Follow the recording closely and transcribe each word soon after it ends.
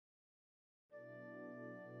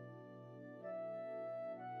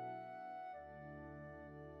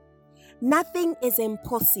Nothing is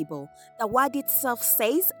impossible. The word itself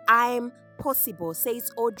says, I'm possible,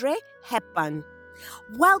 says Audrey Hepburn.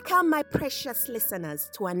 Welcome, my precious listeners,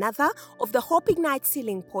 to another of the Hope Ignites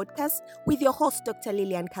Healing podcast with your host, Dr.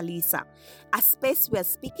 Lillian Kalisa, a space where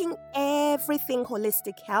speaking everything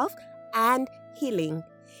holistic health and healing.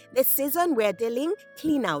 This season, we're dealing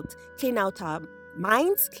clean out our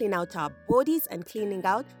minds, clean out our bodies, and cleaning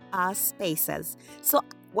out our spaces. So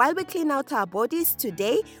while we clean out our bodies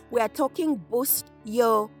today, we are talking Boost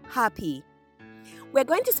Your Happy. We're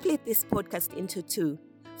going to split this podcast into two.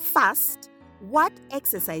 First, what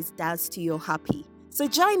exercise does to your happy. So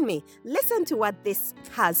join me, listen to what this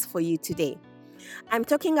has for you today. I'm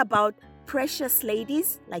talking about precious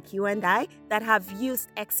ladies like you and I that have used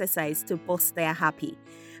exercise to boost their happy.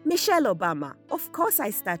 Michelle Obama. Of course,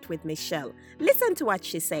 I start with Michelle. Listen to what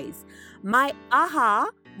she says. My aha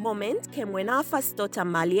moment came when our first daughter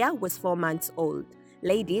Malia was 4 months old.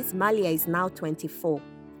 Ladies, Malia is now 24.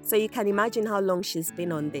 So you can imagine how long she's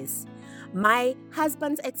been on this. My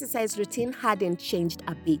husband's exercise routine hadn't changed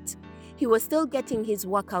a bit. He was still getting his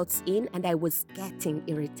workouts in and I was getting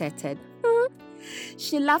irritated.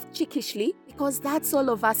 She laughed cheekishly because that's all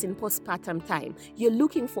of us in postpartum time. You're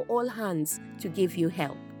looking for all hands to give you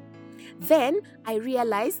help. Then I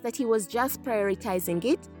realized that he was just prioritizing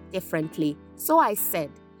it differently. So I said,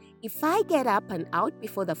 if I get up and out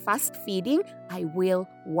before the first feeding, I will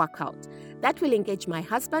work out. That will engage my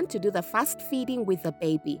husband to do the first feeding with the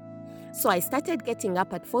baby. So I started getting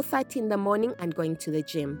up at 4:30 in the morning and going to the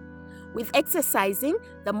gym. With exercising,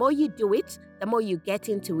 the more you do it, the more you get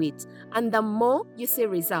into it. And the more you see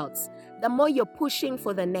results, the more you're pushing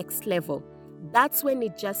for the next level. That's when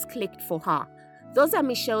it just clicked for her. Those are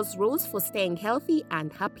Michelle's rules for staying healthy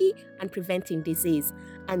and happy and preventing disease.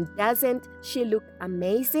 And doesn't she look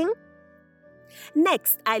amazing?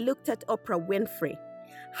 Next, I looked at Oprah Winfrey.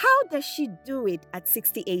 How does she do it at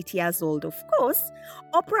 68 years old? Of course,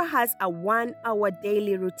 Oprah has a 1-hour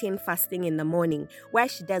daily routine fasting in the morning where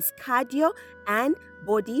she does cardio and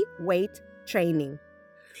body weight training.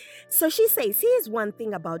 So she says, here's one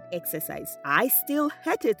thing about exercise. I still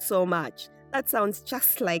hate it so much. That sounds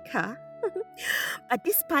just like her. But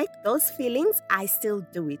despite those feelings, I still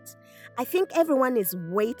do it. I think everyone is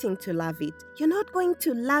waiting to love it. You're not going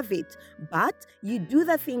to love it, but you do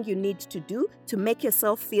the thing you need to do to make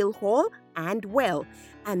yourself feel whole and well.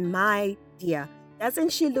 And my dear,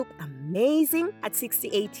 doesn't she look amazing at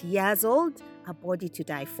 68 years old? A body to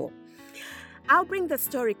die for. I'll bring the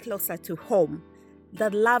story closer to home.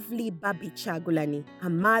 The lovely Babi Chagulani, a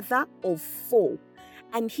mother of 4.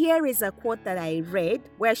 And here is a quote that I read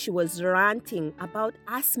where she was ranting about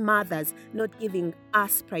us mothers not giving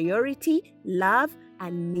us priority, love,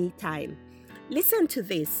 and me time. Listen to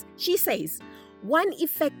this. She says, one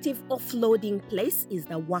effective offloading place is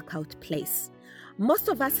the workout place. Most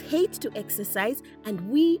of us hate to exercise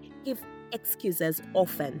and we give excuses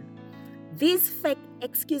often. These fake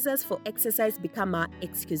excuses for exercise become our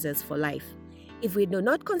excuses for life. If we do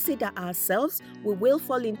not consider ourselves, we will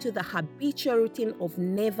fall into the habitual routine of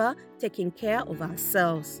never taking care of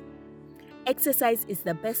ourselves. Exercise is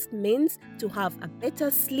the best means to have a better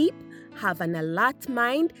sleep, have an alert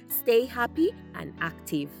mind, stay happy and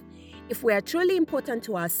active. If we are truly important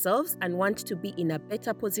to ourselves and want to be in a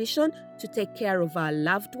better position to take care of our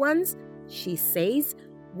loved ones, she says,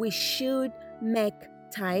 we should make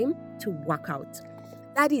time to work out.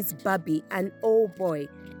 That is Babi, and oh boy,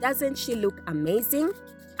 doesn't she look amazing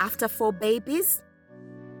after 4 babies?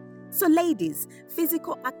 So ladies,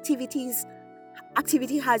 physical activity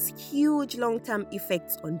has huge long-term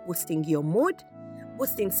effects on boosting your mood,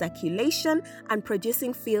 boosting circulation, and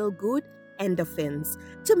producing feel-good endorphins,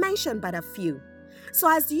 to mention but a few. So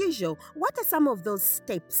as usual, what are some of those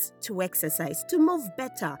steps to exercise to move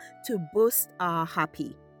better, to boost our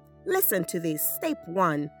happy? Listen to this. Step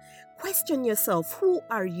 1. Question yourself, who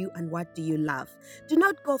are you and what do you love? Do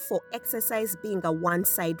not go for exercise being a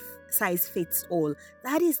one-size-fits-all.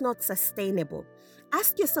 That is not sustainable.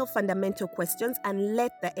 Ask yourself fundamental questions and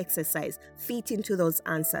let the exercise fit into those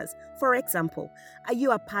answers. For example, are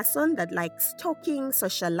you a person that likes talking,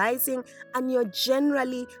 socializing, and you're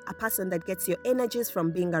generally a person that gets your energies from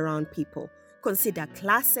being around people? Consider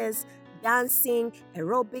classes, dancing,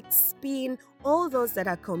 aerobics, spin, all those that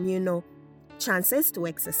are communal chances to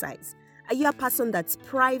exercise. Are you a person that's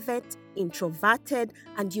private, introverted,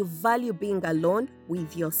 and you value being alone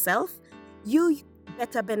with yourself? You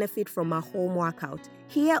better benefit from a home workout.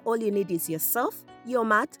 Here, all you need is yourself, your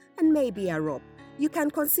mat, and maybe a rope. You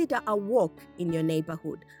can consider a walk in your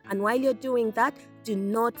neighborhood. And while you're doing that, do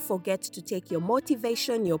not forget to take your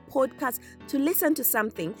motivation, your podcast, to listen to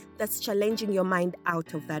something that's challenging your mind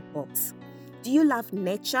out of that box. Do you love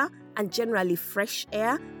nature and generally fresh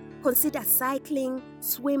air? Consider cycling,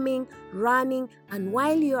 swimming, running, and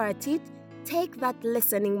while you're at it, take that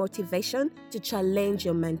listening motivation to challenge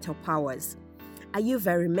your mental powers. Are you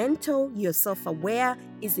very mental? You're self-aware,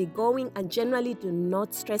 easygoing, and generally do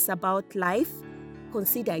not stress about life?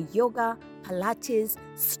 Consider yoga, Pilates,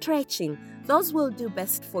 stretching. Those will do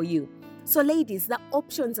best for you. So ladies, the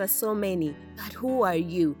options are so many, but who are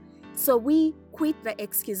you? So we quit the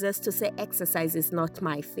excuses to say exercise is not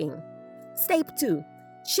my thing. Step 2,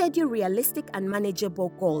 schedule realistic and manageable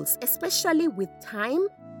goals, especially with time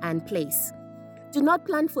and place. Do not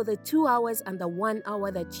plan for the 2 hours and the 1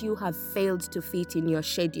 hour that you have failed to fit in your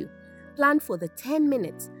schedule. Plan for the 10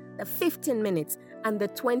 minutes, the 15 minutes, and the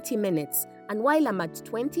 20 minutes. And while I'm at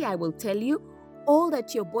 20, I will tell you all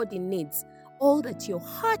that your body needs, all that your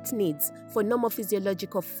heart needs for normal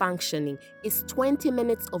physiological functioning is 20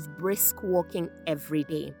 minutes of brisk walking every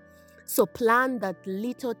day. So plan that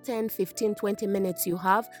little 10, 15, 20 minutes you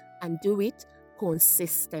have and do it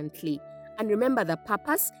consistently. And remember, the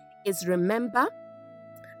purpose is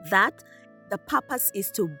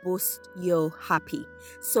to boost your happy.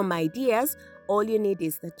 So my dears, all you need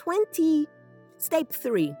is the 20. Step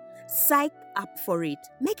 3, psych up for it.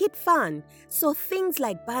 Make it fun. So things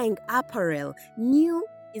like buying apparel, new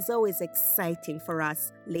is always exciting for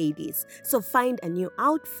us ladies. So find a new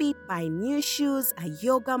outfit, buy new shoes, a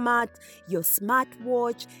yoga mat, your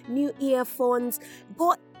smartwatch, new earphones.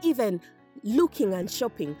 Go even looking and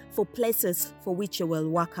shopping for places for which you will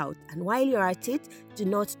work out. And while you're at it, do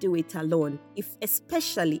not do it alone,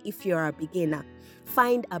 especially if you're a beginner.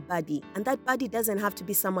 Find a buddy, and that buddy doesn't have to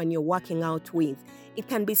be someone you're working out with. It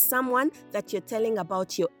can be someone that you're telling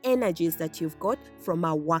about your energies that you've got from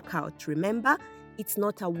a workout. Remember, it's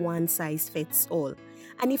not a one-size-fits-all.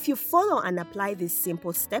 And if you follow and apply these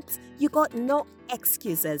simple steps, you got no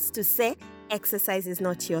excuses to say exercise is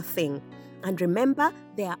not your thing. And remember,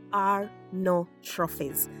 there are no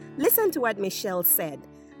trophies. Listen to what Michelle said.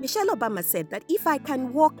 Michelle Obama said that if I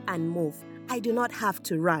can walk and move, I do not have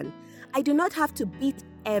to run. I do not have to beat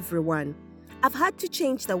everyone. I've had to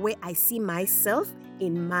change the way I see myself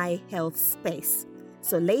in my health space.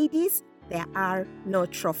 So ladies, there are no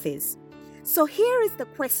trophies. So here is the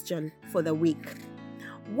question for the week.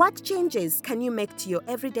 What changes can you make to your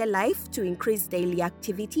everyday life to increase daily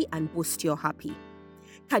activity and boost your happy?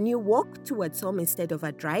 Can you walk towards home instead of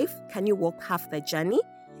a drive? Can you walk half the journey?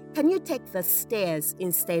 Can you take the stairs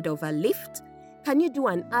instead of a lift? Can you do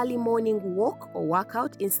an early morning walk or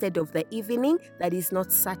workout instead of the evening that is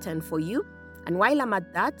not certain for you? And while I'm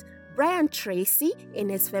at that, Brian Tracy in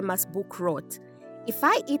his famous book wrote, "If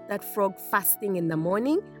I eat that frog fasting in the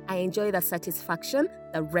morning, I enjoy the satisfaction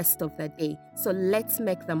the rest of the day. So let's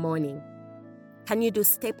make the morning." Can you do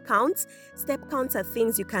step counts? Step counts are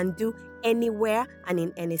things you can do anywhere and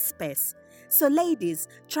in any space. So ladies,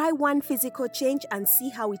 try one physical change and see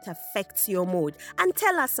how it affects your mood. And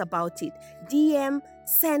tell us about it. DM,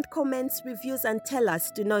 send comments, reviews, and tell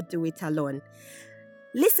us. Do not do it alone.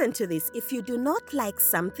 Listen to this. If you do not like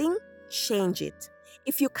something, change it.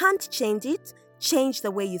 If you can't change it, change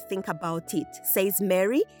the way you think about it, says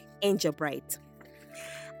Mary Angelbright.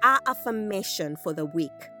 Our affirmation for the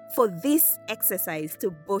week, for this exercise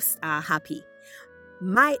to boost our happy.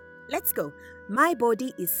 Let's go. My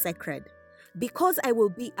body is sacred. Because I will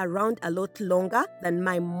be around a lot longer than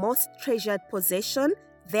my most treasured possession,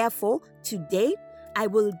 therefore, today, I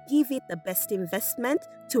will give it the best investment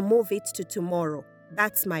to move it to tomorrow.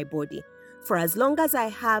 That's my body. For as long as I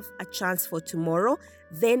have a chance for tomorrow,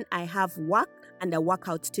 then I have work and a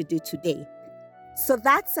workout to do today. So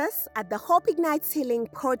that's us at the Hope Ignites Healing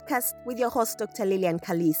podcast with your host, Dr. Lillian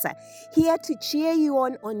Kalisa, here to cheer you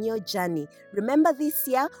on your journey. Remember, this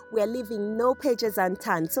year, we're leaving no pages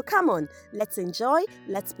unturned. So come on, let's enjoy,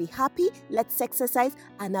 let's be happy, let's exercise,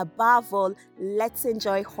 and above all, let's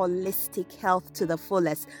enjoy holistic health to the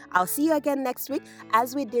fullest. I'll see you again next week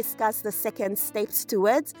as we discuss the second steps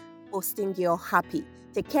towards boosting your happy.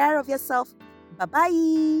 Take care of yourself.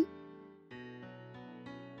 Bye-bye.